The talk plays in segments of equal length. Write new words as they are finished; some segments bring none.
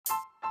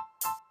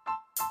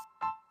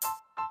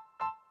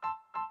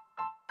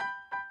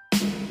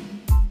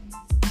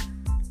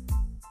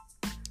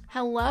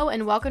Hello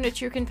and welcome to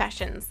True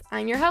Confessions.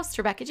 I'm your host,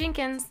 Rebecca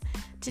Jenkins.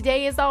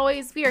 Today, as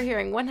always, we are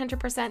hearing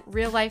 100%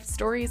 real-life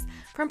stories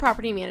from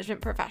property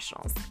management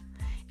professionals.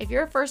 If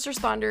you're a first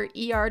responder,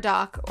 ER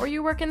doc, or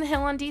you work in the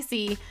Hill on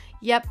DC,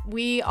 yep,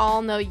 we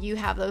all know you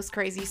have those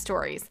crazy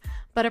stories.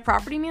 But a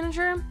property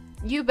manager?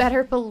 You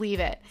better believe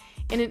it.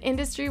 In an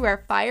industry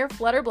where fire,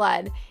 flood, or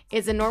blood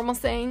is a normal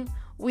saying,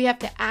 we have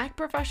to act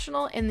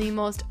professional in the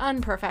most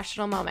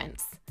unprofessional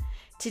moments.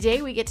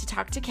 Today, we get to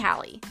talk to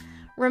Callie.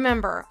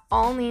 Remember,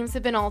 all names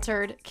have been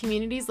altered,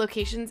 communities,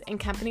 locations, and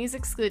companies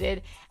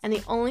excluded, and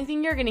the only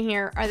thing you're going to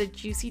hear are the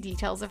juicy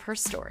details of her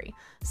story.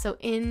 So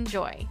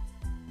enjoy.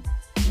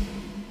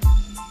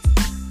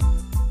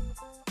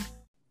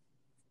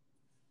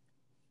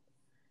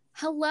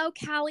 Hello,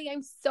 Callie.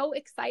 I'm so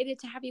excited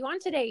to have you on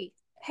today.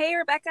 Hey,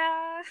 Rebecca.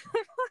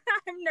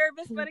 I'm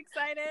nervous but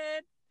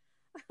excited.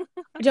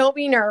 Don't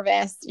be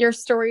nervous. Your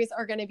stories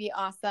are going to be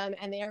awesome,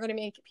 and they are going to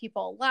make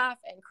people laugh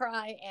and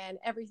cry and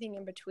everything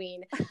in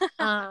between.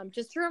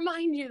 Just to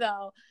remind you,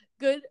 though,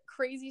 good,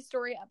 crazy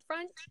story up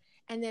front,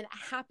 and then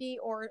a happy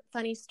or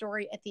funny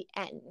story at the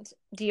end.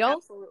 Deal?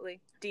 Absolutely.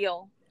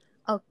 Deal.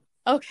 Oh,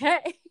 okay.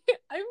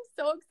 I'm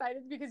so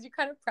excited because you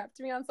kind of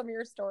prepped me on some of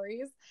your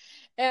stories,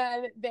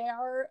 and they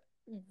are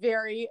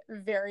very,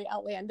 very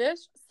outlandish.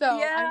 So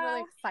yeah. I'm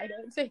really excited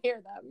to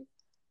hear them.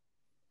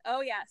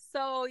 Oh, yeah.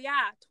 So,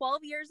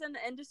 12 years in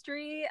the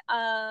industry,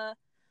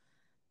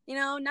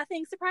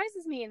 nothing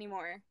surprises me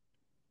anymore.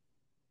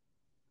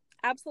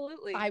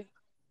 Absolutely. I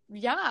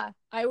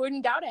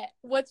wouldn't doubt it.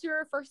 What's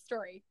your first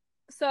story?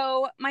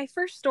 So, my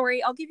first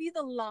story, I'll give you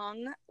the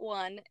long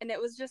one, and it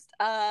was just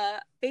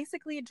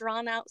basically a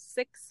drawn out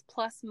 6+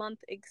 month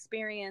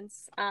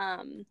experience.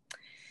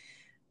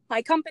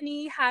 My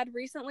company had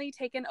recently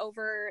taken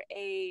over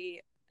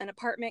an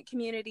apartment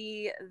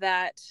community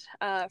that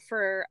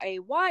for a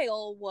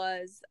while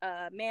was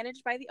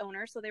managed by the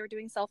owner. So they were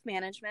doing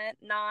self-management,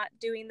 not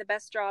doing the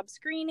best job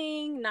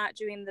screening, not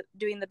doing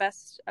the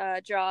best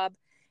job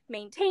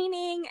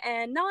maintaining,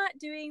 and not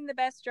doing the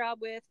best job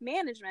with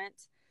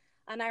management.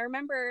 And I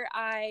remember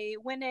I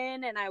went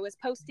in and I was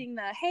posting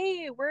the,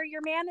 hey, we're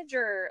your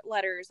manager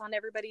letters on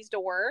everybody's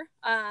door.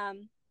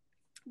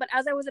 But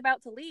as I was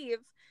about to leave,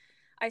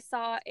 I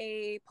saw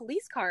a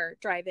police car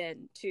drive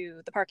in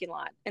to the parking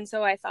lot. And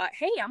so I thought,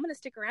 hey, I'm going to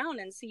stick around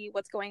and see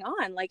what's going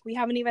on. Like, we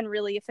haven't even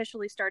really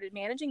officially started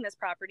managing this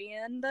property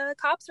and the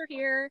cops are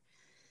here.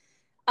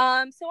 So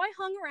I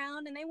hung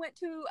around and they went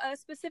to a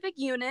specific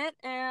unit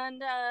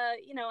and,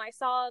 I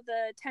saw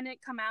the tenant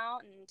come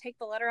out and take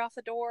the letter off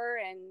the door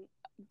and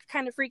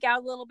kind of freak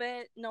out a little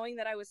bit knowing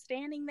that I was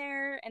standing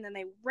there. And then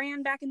they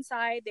ran back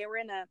inside. They were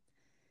in a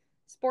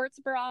sports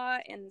bra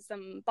and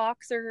some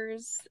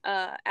boxers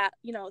at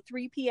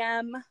 3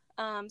 p.m.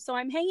 So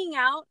I'm hanging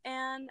out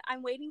and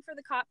I'm waiting for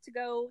the cop to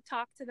go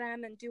talk to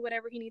them and do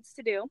whatever he needs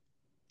to do.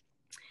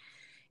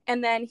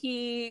 And then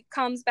he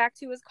comes back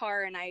to his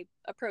car and I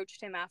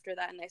approached him after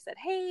that and I said,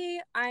 hey,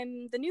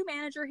 I'm the new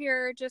manager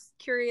here, just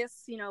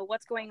curious,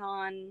 what's going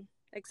on,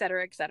 et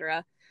cetera, et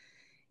cetera.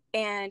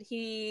 And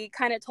he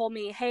kind of told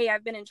me, hey,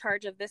 I've been in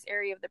charge of this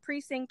area of the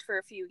precinct for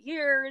a few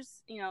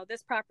years.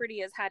 This property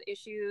has had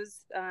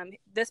issues.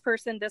 This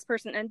person,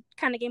 and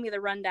kind of gave me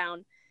the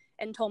rundown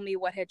and told me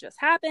what had just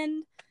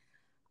happened.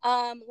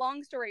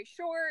 Long story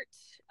short,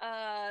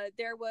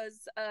 there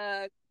was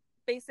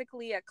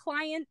basically a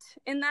client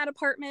in that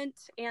apartment,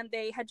 and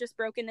they had just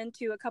broken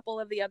into a couple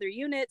of the other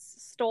units,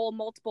 stole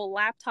multiple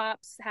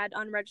laptops, had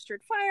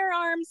unregistered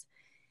firearms,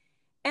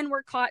 and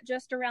were caught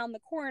just around the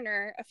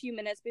corner a few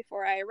minutes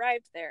before I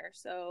arrived there.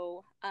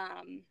 So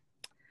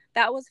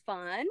that was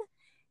fun.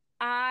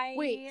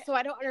 Wait, so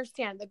I don't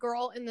understand. The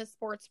girl in the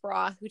sports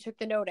bra who took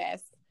the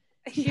notice,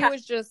 she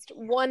was just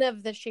one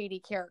of the shady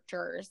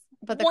characters,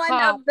 but the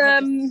cop of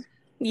them,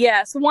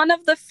 yes, one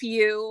of the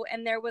few.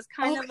 And there was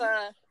kind of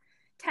a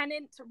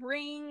tenant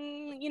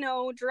ring,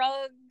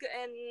 drug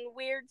and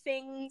weird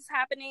things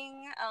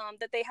happening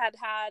that they had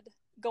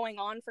going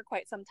on for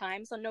quite some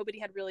time. So nobody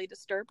had really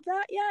disturbed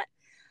that yet.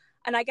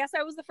 And I guess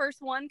I was the first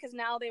one because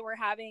now they were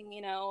having,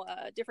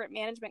 a different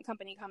management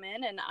company come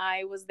in and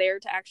I was there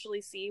to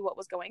actually see what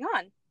was going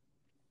on.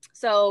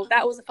 So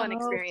that was a fun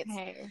experience.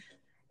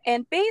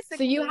 And basically...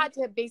 So you had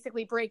to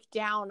basically break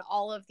down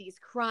all of these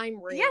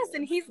crime rings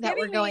and he's that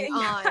were going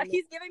on.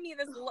 He's giving me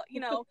this,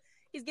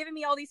 he's giving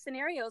me all these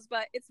scenarios,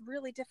 but it's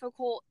really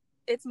difficult.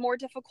 It's more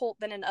difficult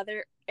than in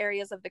other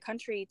areas of the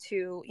country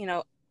to,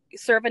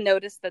 serve a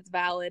notice that's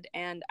valid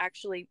and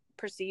actually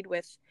proceed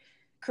with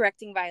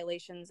correcting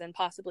violations and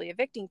possibly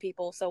evicting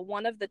people. So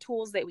one of the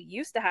tools that we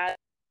used to have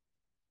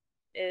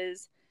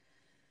is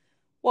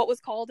what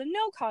was called a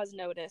no-cause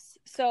notice.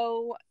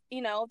 So,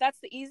 that's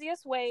the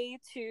easiest way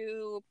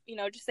to,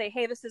 just say,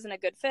 hey, this isn't a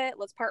good fit.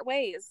 Let's part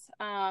ways.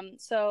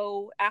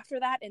 So after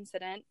that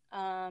incident,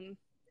 and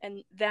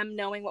them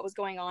knowing what was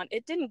going on,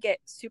 it didn't get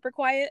super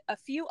quiet. A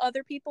few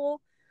other people,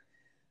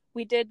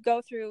 we did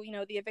go through,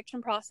 the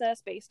eviction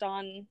process based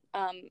on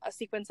a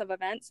sequence of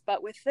events.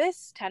 But with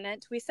this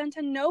tenant, we sent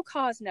a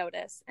no-cause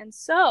notice. And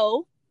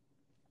so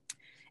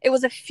it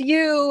was a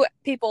few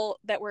people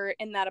that were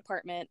in that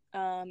apartment.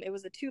 It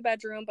was a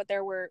 2-bedroom, but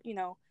there were,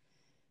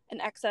 an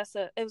excess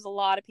of, it was a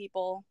lot of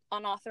people,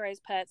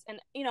 unauthorized pets, and,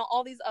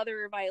 all these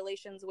other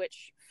violations,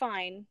 which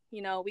fine,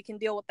 we can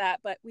deal with that.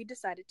 But we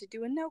decided to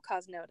do a no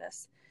cause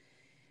notice.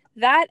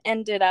 That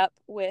ended up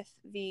with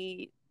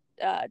the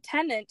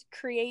tenant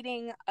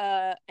creating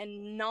a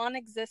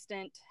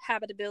non-existent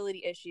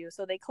habitability issue.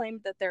 So they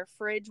claimed that their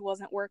fridge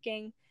wasn't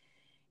working.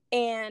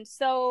 And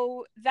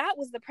so that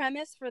was the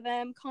premise for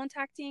them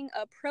contacting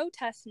a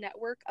protest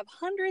network of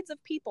hundreds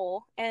of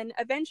people. And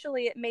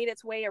eventually it made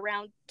its way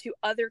around to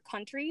other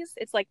countries.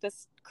 It's like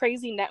this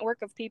crazy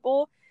network of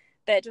people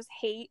that just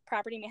hate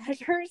property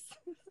managers.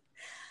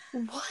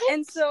 What?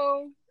 And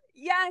so,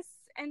 yes.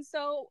 And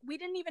so we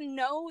didn't even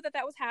know that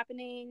was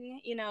happening.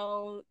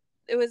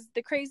 It was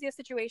the craziest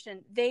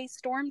situation. They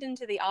stormed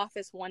into the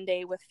office one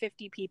day with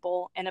 50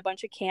 people and a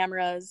bunch of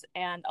cameras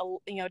and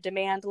a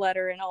demand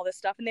letter and all this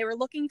stuff. And they were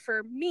looking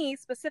for me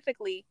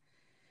specifically.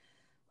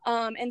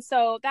 And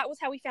so that was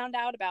how we found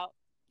out about,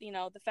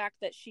 the fact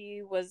that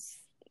she was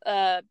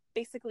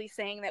basically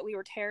saying that we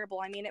were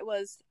terrible. I mean,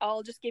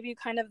 I'll just give you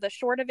kind of the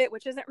short of it,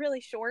 which isn't really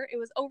short. It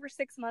was over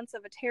 6 months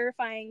of a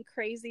terrifying,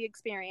 crazy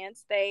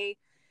experience. They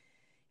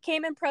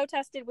came and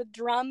protested with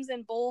drums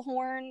and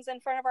bullhorns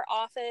in front of our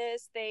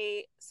office.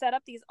 They set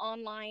up these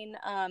online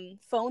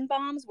phone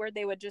bombs where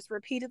they would just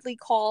repeatedly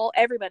call,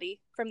 everybody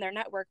from their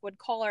network would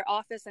call our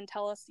office and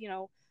tell us,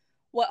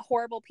 what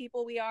horrible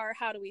people we are.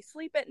 How do we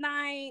sleep at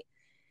night?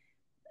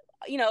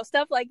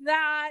 Stuff like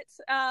that.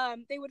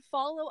 They would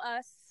follow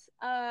us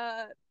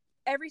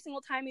every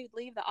single time we'd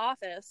leave the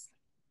office.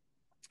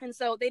 And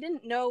so they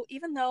didn't know,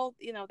 even though,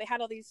 they had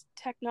all these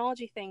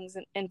technology things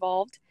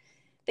involved,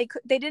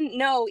 they didn't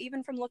know,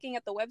 even from looking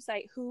at the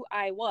website, who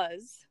I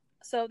was.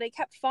 So they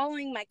kept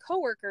following my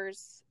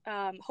coworkers,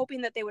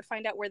 hoping that they would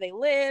find out where they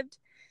lived.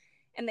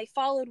 And they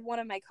followed one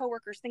of my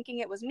coworkers thinking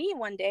it was me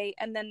one day.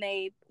 And then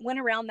they went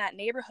around that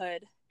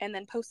neighborhood and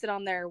then posted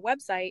on their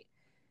website,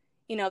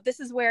 this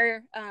is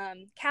where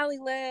Callie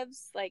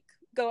lives. Like,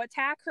 go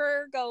attack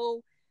her,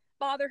 go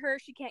bother her.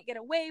 She can't get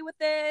away with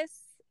this.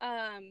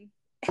 And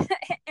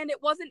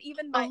it wasn't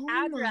even my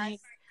address.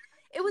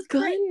 It was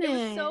great. It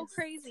was so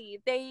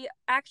crazy. They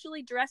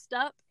actually dressed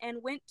up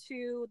and went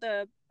to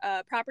the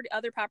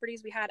other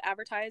properties we had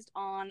advertised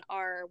on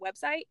our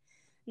website,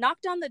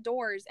 knocked on the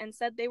doors and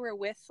said they were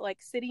with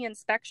like city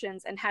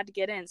inspections and had to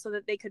get in so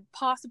that they could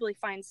possibly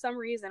find some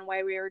reason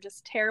why we were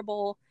just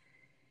terrible,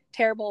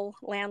 terrible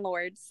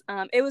landlords.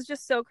 It was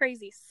just so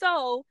crazy.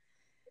 So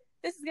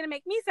this is going to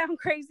make me sound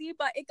crazy,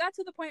 but it got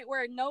to the point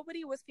where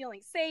nobody was feeling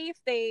safe.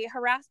 They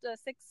harassed a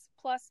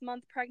 6+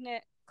 month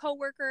pregnant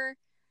coworker.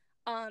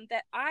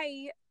 That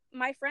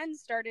my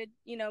friends started,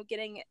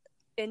 getting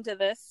into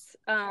this,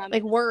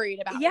 like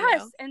worried about.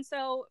 Yes. And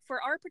so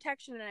for our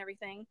protection and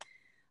everything,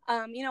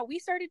 we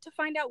started to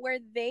find out where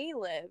they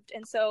lived.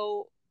 And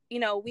so,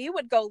 we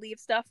would go leave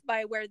stuff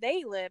by where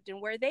they lived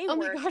and where they worked. Oh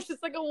my gosh,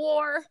 it's like a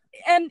war.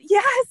 And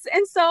yes.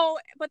 And so,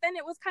 but then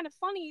it was kind of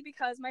funny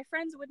because my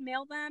friends would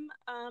mail them,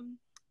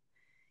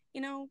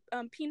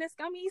 penis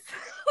gummies.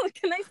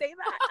 Can I say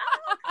that?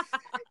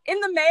 In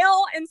the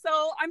mail. And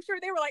so I'm sure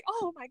they were like,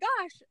 oh my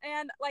gosh.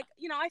 And like,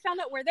 I found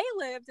out where they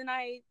lived, and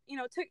I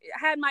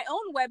had my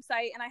own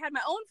website and I had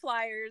my own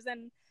flyers.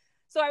 And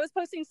so I was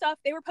posting stuff.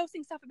 They were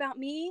posting stuff about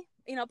me,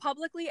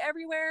 publicly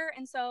everywhere.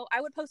 And so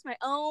I would post my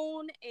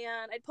own,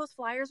 and I'd post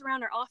flyers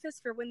around our office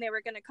for when they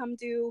were going to come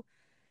do,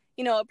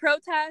 a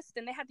protest.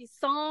 And they had these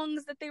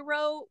songs that they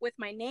wrote with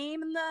my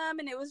name in them.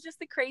 And it was just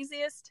the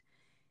craziest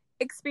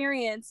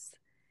experience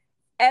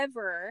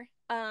ever.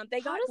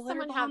 They got How does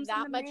someone have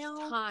that much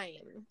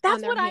time?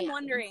 That's what I'm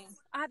wondering.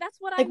 That's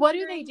what I'm what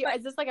do they do?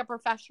 Is this like a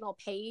professional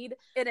paid?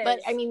 It is.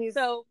 But I mean,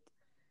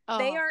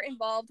 they are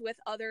involved with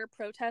other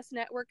protest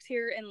networks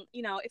here. And,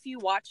 if you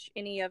watch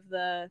any of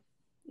the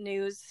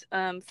news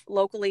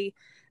locally,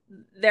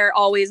 they're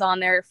always on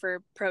there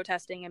for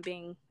protesting and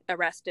being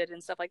arrested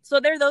and stuff like that. So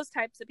they're those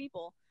types of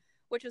people,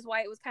 which is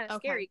why it was kind of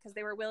scary, because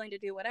they were willing to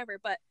do whatever.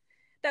 But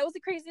that was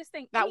the craziest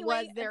thing. That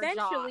was their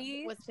job,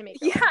 was to make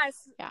it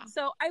yes. work. Yeah.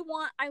 So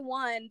I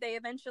won. They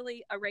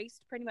eventually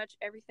erased pretty much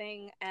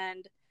everything.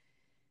 And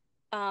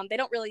they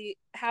don't really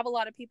have a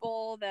lot of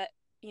people that,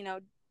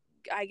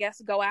 I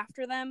guess, go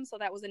after them. So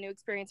that was a new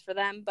experience for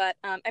them. But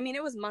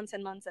it was months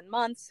and months and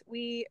months.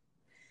 We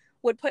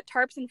would put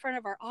tarps in front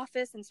of our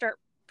office and start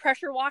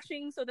pressure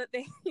washing so that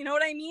they, you know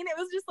what I mean? It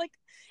was just like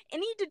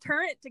any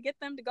deterrent to get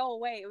them to go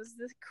away. It was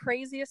the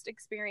craziest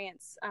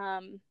experience.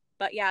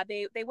 But yeah,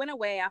 they went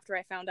away after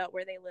I found out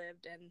where they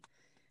lived, and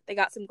they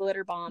got some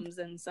glitter bombs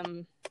and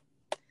some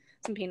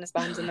penis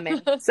bombs in the mail.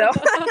 So,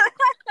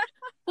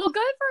 well,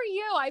 good for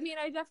you. I mean,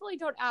 I definitely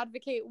don't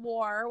advocate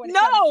war.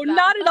 No,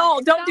 not at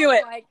all. Don't do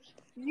it. Like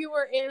you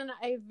were in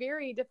a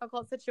very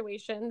difficult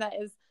situation that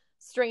is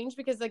strange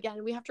because,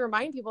 again, we have to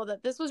remind people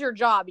that this was your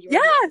job. You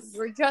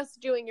were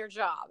just doing your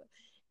job,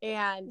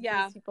 and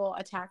these people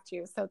attacked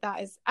you. So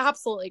that is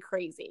absolutely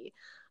crazy.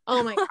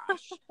 Oh my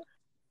gosh.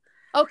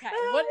 Okay,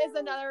 what is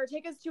another?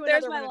 Take us to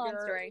another. There's my long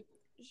story.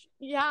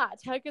 Yeah,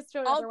 take us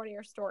to another one of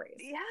your stories.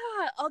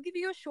 Yeah, I'll give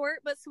you a short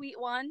but sweet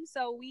one.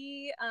 So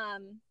we,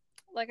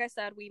 like I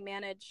said, we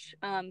manage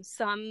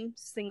some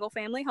single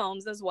family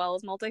homes as well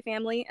as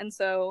multifamily. And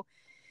so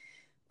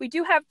we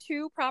do have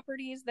 2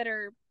 properties that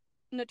are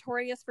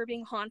notorious for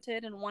being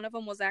haunted. And one of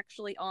them was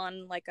actually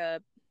on like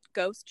a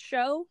ghost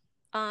show.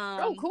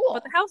 Oh, cool.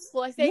 But the house,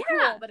 well, I say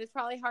cool, but it's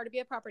probably hard to be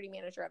a property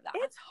manager of that.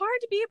 It's hard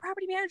to be a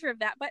property manager of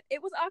that, but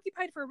it was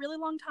occupied for a really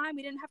long time.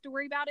 We didn't have to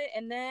worry about it.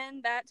 And then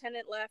that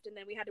tenant left, and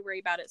then we had to worry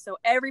about it. So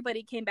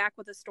everybody came back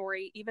with a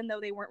story, even though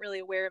they weren't really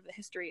aware of the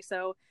history.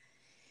 So,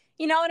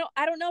 you know,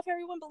 I don't know if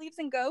everyone believes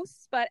in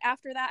ghosts, but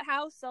after that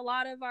house, a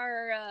lot of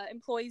our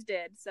employees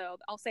did. So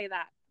I'll say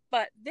that.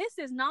 But this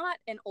is not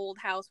an old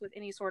house with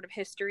any sort of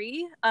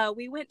history.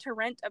 We went to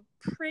rent a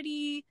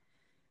pretty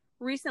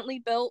recently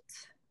built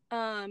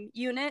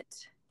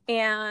unit,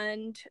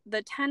 and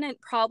the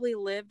tenant probably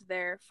lived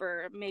there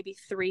for maybe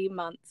 3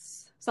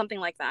 months, something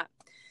like that.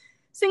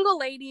 Single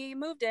lady,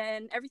 moved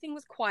in, everything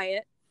was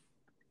quiet.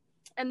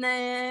 And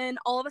then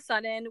all of a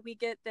sudden we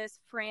get this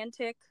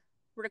frantic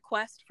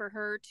request for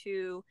her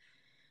to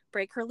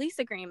break her lease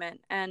agreement.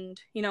 And,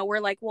 you know, we're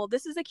like, well,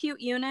 this is a cute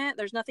unit.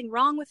 There's nothing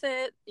wrong with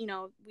it. You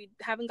know, we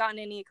haven't gotten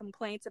any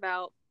complaints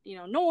about, you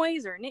know,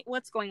 noise or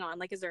what's going on.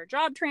 Like, is there a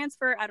job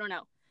transfer? I don't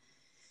know.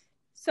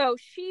 So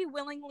she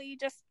willingly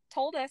just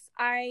told us,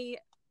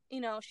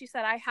 she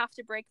said, I have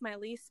to break my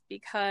lease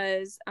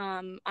because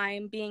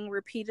I'm being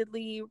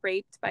repeatedly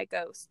raped by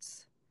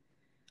ghosts.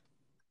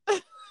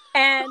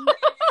 And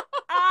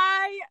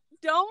I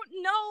don't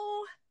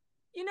know,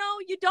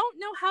 you don't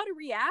know how to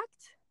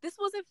react. This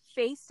was a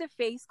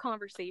face-to-face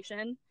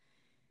conversation.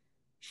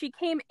 She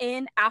came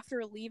in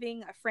after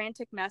leaving a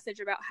frantic message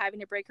about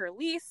having to break her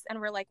lease. And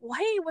we're like, well,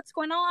 hey, what's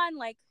going on?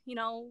 Like,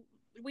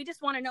 we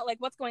just want to know, like,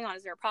 what's going on?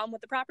 Is there a problem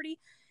with the property?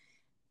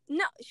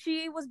 No,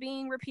 she was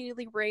being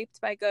repeatedly raped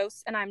by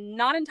ghosts, and I'm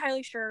not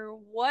entirely sure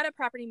what a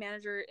property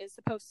manager is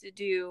supposed to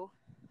do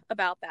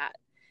about that.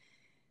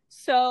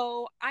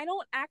 So I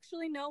don't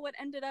actually know what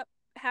ended up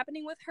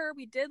happening with her.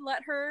 We did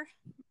let her,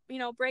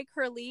 break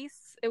her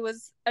lease. It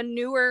was a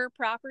newer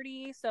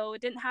property, so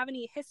it didn't have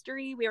any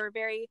history. We were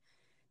very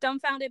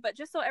dumbfounded, but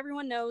just so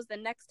everyone knows, the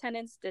next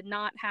tenants did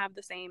not have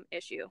the same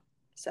issue.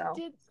 So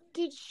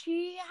did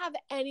she have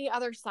any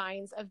other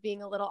signs of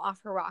being a little off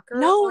her rocker?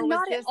 No,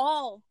 not at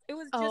all. It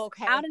was just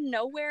out of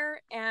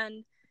nowhere,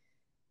 and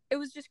it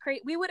was just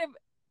crazy. We would have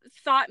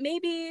thought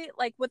maybe,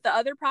 like, with the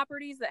other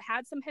properties that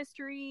had some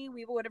history,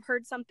 we would have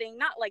heard something,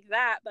 not like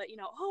that, but,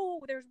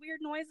 oh, there's weird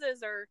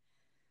noises, or,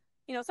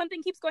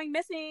 something keeps going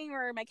missing,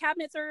 or my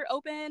cabinets are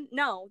open.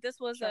 No, this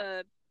was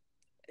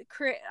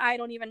I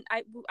don't even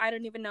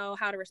know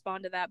how to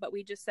respond to that, but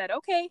we just said,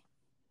 okay.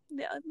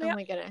 Yeah. Oh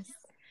my goodness.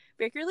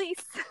 Break your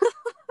lease.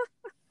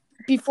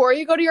 Before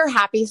you go to your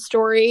happy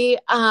story,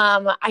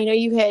 I know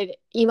you had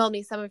emailed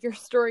me some of your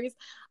stories.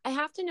 I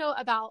have to know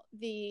about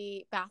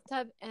the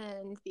bathtub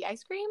and the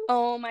ice cream.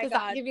 Oh my God. Does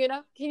that give you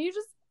enough? Can you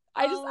just,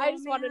 I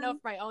just want to know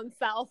for my own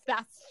self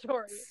that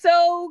story.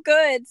 So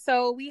good.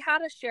 So we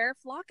had a sheriff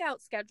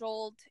lockout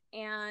scheduled,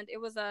 and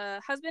it was a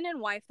husband and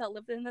wife that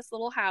lived in this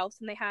little house,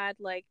 and they had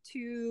like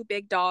 2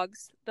 big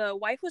dogs. The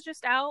wife was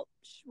just out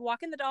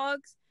walking the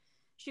dogs.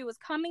 She was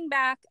coming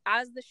back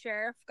as the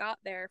sheriff got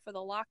there for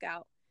the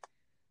lockout.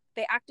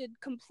 They acted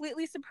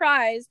completely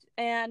surprised,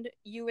 and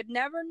you would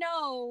never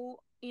know,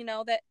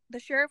 that the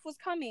sheriff was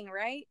coming,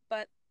 right?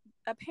 But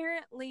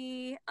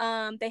apparently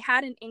they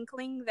had an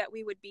inkling that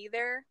we would be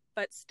there,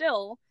 but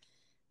still,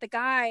 the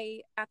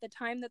guy at the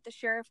time that the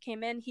sheriff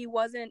came in, he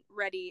wasn't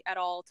ready at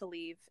all to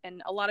leave.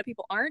 And a lot of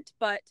people aren't,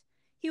 but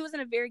he was in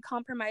a very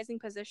compromising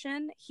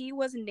position. He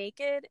was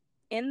naked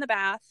in the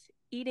bath,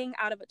 eating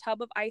out of a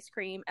tub of ice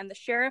cream, and the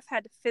sheriff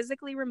had to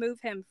physically remove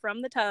him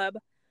from the tub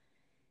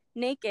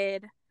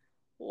naked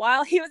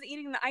while he was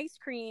eating the ice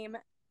cream,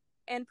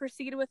 and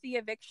proceeded with the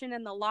eviction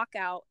and the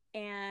lockout.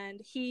 And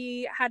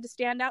he had to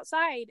stand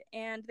outside,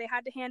 and they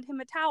had to hand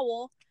him a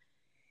towel,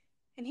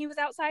 and he was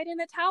outside in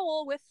a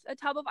towel with a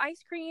tub of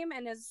ice cream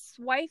and his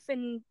wife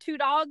and 2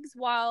 dogs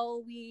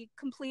while we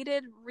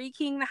completed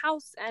rekeying the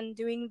house and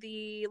doing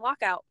the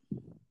lockout.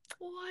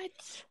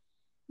 What?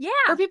 Yeah.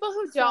 For people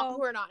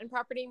who are not in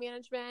property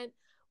management,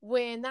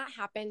 when that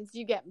happens,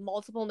 you get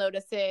multiple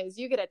notices,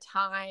 you get a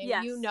time,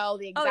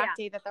 the exact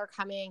day that they're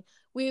coming.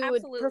 We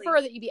would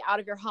prefer that you be out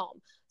of your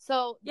home.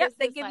 So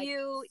they give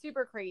you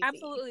super crazy.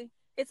 Absolutely.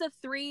 It's a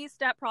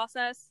 3-step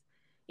process.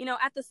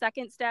 At the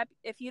second step,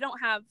 if you don't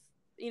have,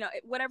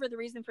 whatever the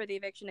reason for the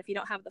eviction, if you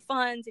don't have the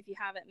funds, if you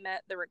haven't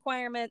met the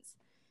requirements,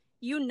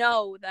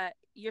 that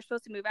you're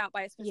supposed to move out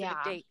by a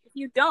specific date. If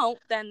you don't,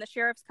 then the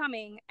sheriff's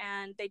coming,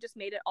 and they just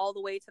made it all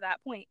the way to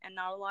that point, and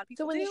not a lot of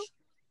people do.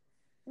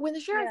 When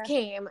the sheriff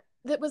came,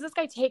 was this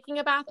guy taking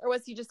a bath, or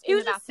was he just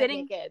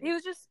sitting naked? He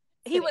was just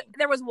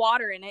there was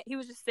water in it. He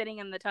was just sitting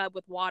in the tub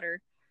with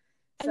water.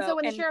 And so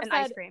when the sheriff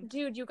said,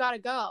 dude, you gotta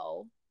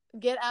go,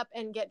 get up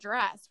and get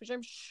dressed, which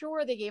I'm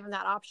sure they gave him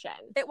that option.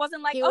 It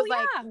wasn't like, he was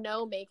like,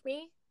 no, make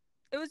me.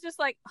 It was just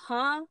like,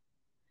 huh?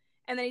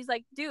 And then he's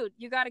like, dude,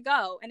 you got to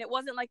go. And it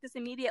wasn't like this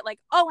immediate, like,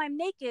 oh, I'm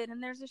naked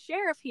and there's a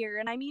sheriff here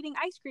and I'm eating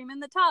ice cream in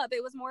the tub.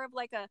 It was more of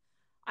like I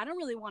don't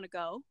really want to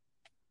go.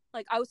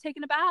 Like, I was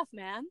taking a bath,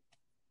 man.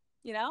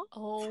 You know?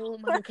 Oh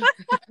my God.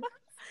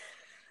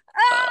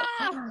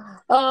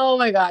 Oh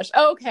my gosh.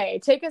 Okay.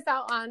 Take us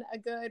out on a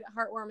good,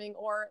 heartwarming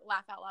or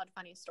laugh out loud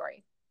funny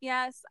story.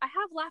 Yes, I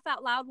have laugh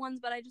out loud ones,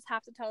 but I just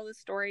have to tell this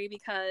story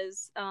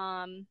because,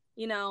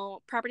 you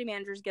know, property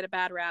managers get a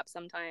bad rap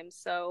sometimes.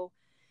 So,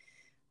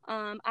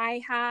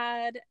 I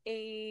had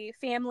a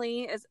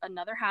family as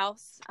another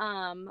house,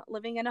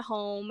 living in a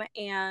home,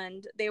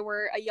 and they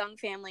were a young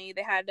family.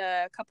 They had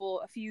a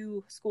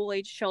few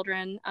school-age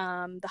children.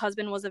 The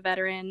husband was a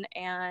veteran,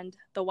 and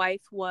the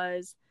wife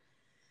was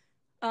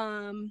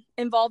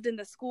involved in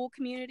the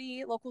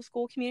local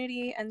school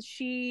community, and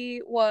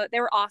they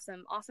were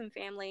awesome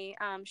family.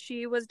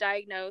 She was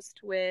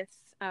diagnosed with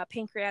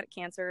pancreatic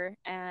cancer,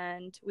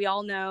 and we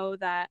all know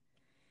that.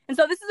 And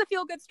so this is a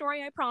feel-good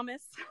story, I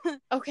promise.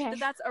 Okay.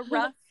 It's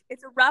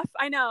a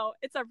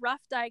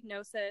rough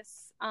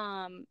diagnosis.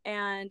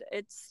 And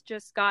it's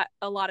just got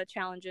a lot of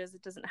challenges.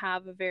 It doesn't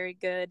have a very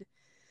good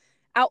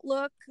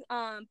outlook.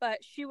 But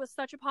she was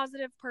such a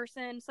positive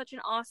person, such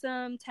an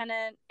awesome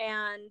tenant.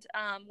 And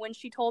when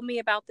she told me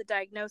about the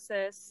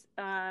diagnosis,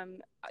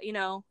 you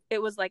know,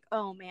 it was like,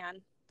 oh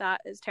man,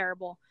 that is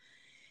terrible.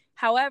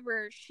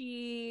 However,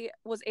 she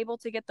was able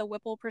to get the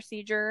Whipple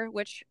procedure,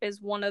 which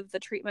is one of the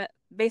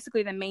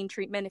basically the main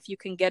treatment, if you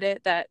can get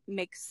it, that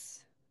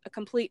makes a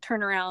complete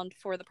turnaround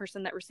for the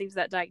person that receives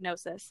that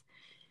diagnosis.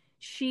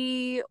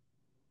 She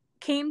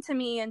came to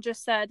me and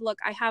just said, look,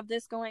 I have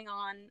this going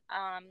on.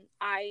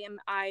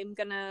 I'm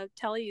going to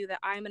tell you that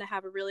I'm going to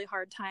have a really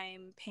hard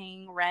time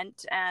paying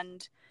rent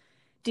and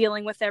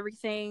dealing with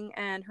everything.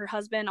 And her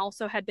husband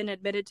also had been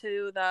admitted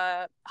to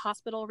the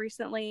hospital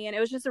recently. And it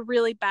was just a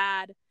really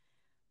bad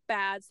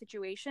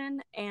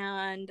situation.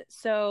 And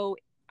so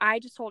I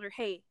just told her,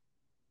 hey,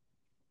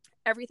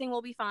 everything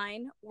will be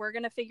fine. We're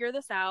going to figure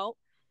this out.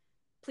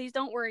 Please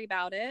don't worry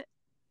about it.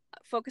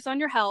 Focus on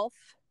your health,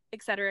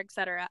 etc.,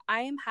 etc.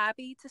 I am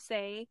happy to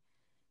say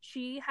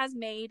she has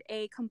made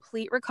a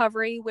complete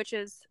recovery, which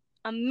is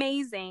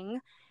amazing.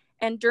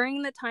 And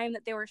during the time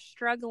that they were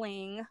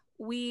struggling,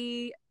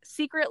 we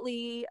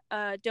secretly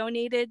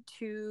donated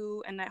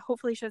to, and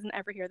hopefully she doesn't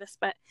ever hear this,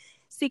 but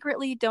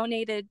secretly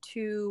donated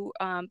to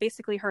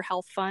basically her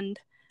health fund,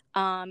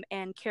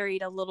 and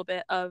carried a little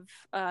bit of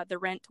the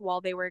rent while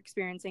they were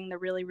experiencing the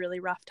really, really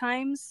rough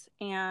times.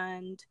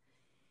 And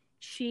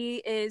she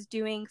is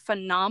doing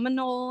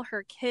phenomenal.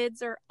 Her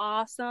kids are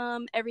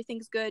awesome.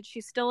 Everything's good.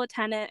 She's still a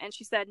tenant, and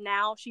she said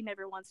now she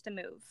never wants to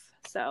move.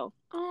 So.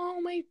 Oh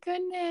my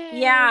goodness.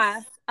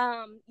 Yeah.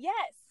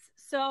 Yes.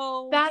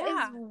 So that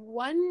is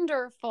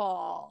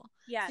wonderful.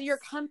 Yes. So your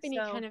company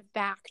kind of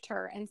backed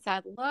her and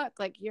said, look,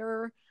 like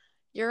you're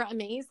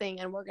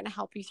amazing and we're going to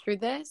help you through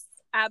this.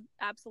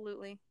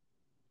 Absolutely.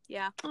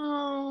 Yeah.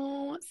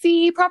 Oh,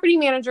 see, property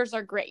managers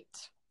are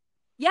great.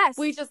 Yes.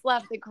 We just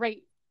love the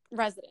great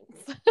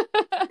residents.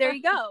 There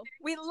you go.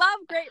 We love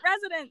great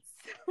residents.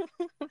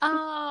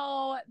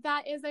 Oh,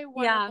 that is a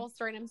wonderful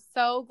story. And I'm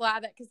so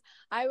glad that, because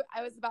I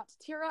was about to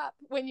tear up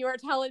when you were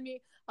telling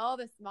me, oh,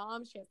 this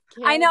mom, she has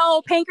kids. I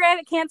know,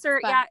 pancreatic cancer.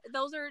 But, yeah,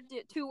 those are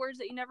two words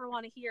that you never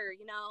want to hear,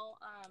 you know?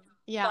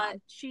 But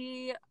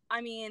she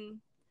made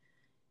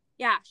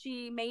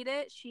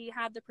it. She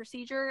had the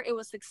procedure. It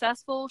was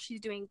successful.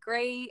 She's doing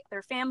great.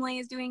 Their family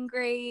is doing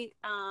great.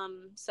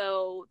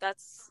 So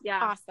that's,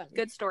 awesome.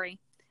 Good story.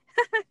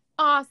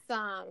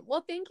 Awesome.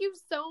 Well, thank you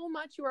so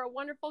much. You are a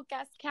wonderful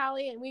guest,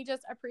 Callie, and we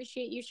just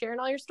appreciate you sharing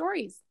all your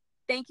stories.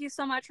 Thank you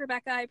so much,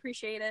 Rebecca. I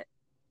appreciate it.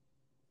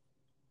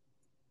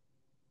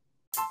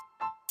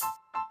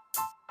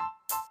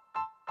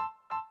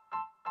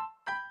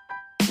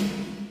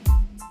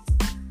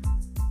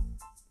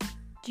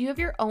 Do you have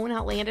your own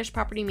outlandish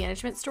property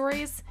management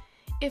stories?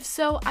 If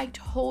so, I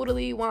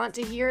totally want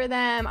to hear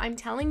them. I'm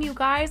telling you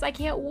guys, I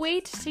can't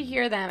wait to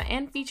hear them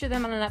and feature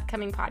them on an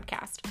upcoming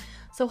podcast.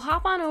 So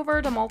hop on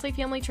over to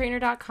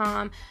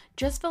multifamilytrainer.com,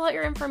 just fill out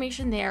your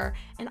information there,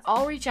 and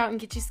I'll reach out and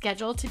get you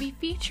scheduled to be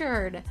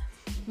featured.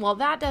 Well,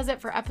 that does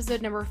it for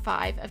episode number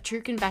 5 of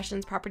True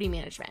Confessions Property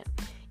Management.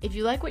 If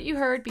you like what you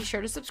heard, be sure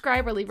to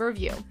subscribe or leave a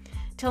review.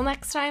 Till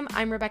next time,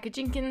 I'm Rebecca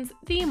Jenkins,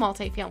 the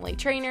multifamily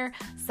trainer,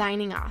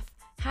 signing off.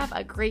 Have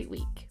a great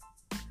week.